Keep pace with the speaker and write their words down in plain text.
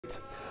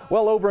great.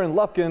 Well, over in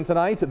Lufkin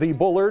tonight, the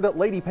Bullard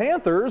Lady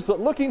Panthers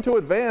looking to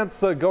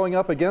advance, going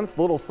up against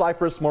Little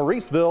Cypress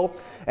Mauriceville.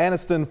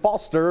 Aniston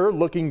Foster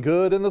looking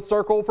good in the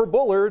circle for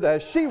Bullard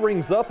as she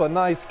rings up a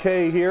nice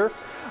K here.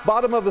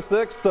 Bottom of the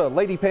sixth, the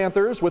Lady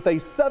Panthers with a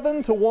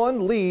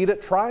 7-1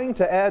 lead, trying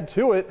to add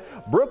to it.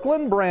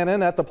 Brooklyn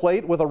Brannon at the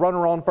plate with a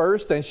runner on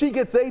first, and she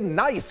gets a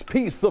nice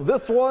piece of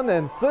this one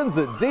and sends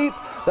it deep.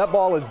 That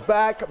ball is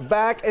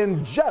back,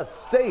 and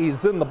just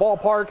stays in the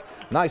ballpark.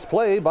 Nice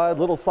play by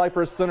Little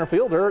Cypress center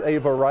fielder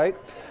Ava Wright.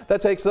 That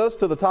takes us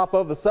to the top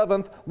of the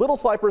seventh. Little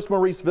Cypress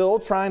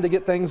Mauriceville trying to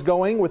get things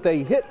going with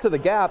a hit to the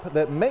gap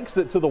that makes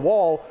it to the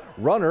wall.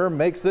 Runner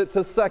makes it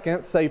to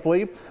second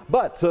safely,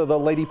 but the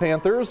Lady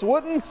Panthers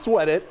wouldn't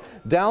sweat it.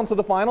 Down to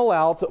the final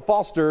out,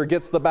 Foster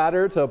gets the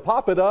batter to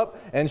pop it up,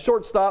 and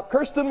shortstop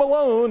Kirsten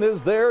Malone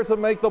is there to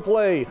make the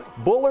play.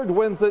 Bullard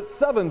wins it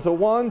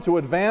 7-1 to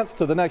advance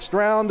to the next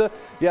round.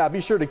 Yeah,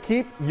 be sure to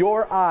keep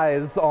your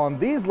eyes on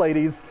these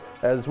ladies,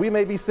 as we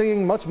may be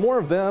seeing much more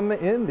of them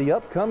in the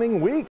upcoming week.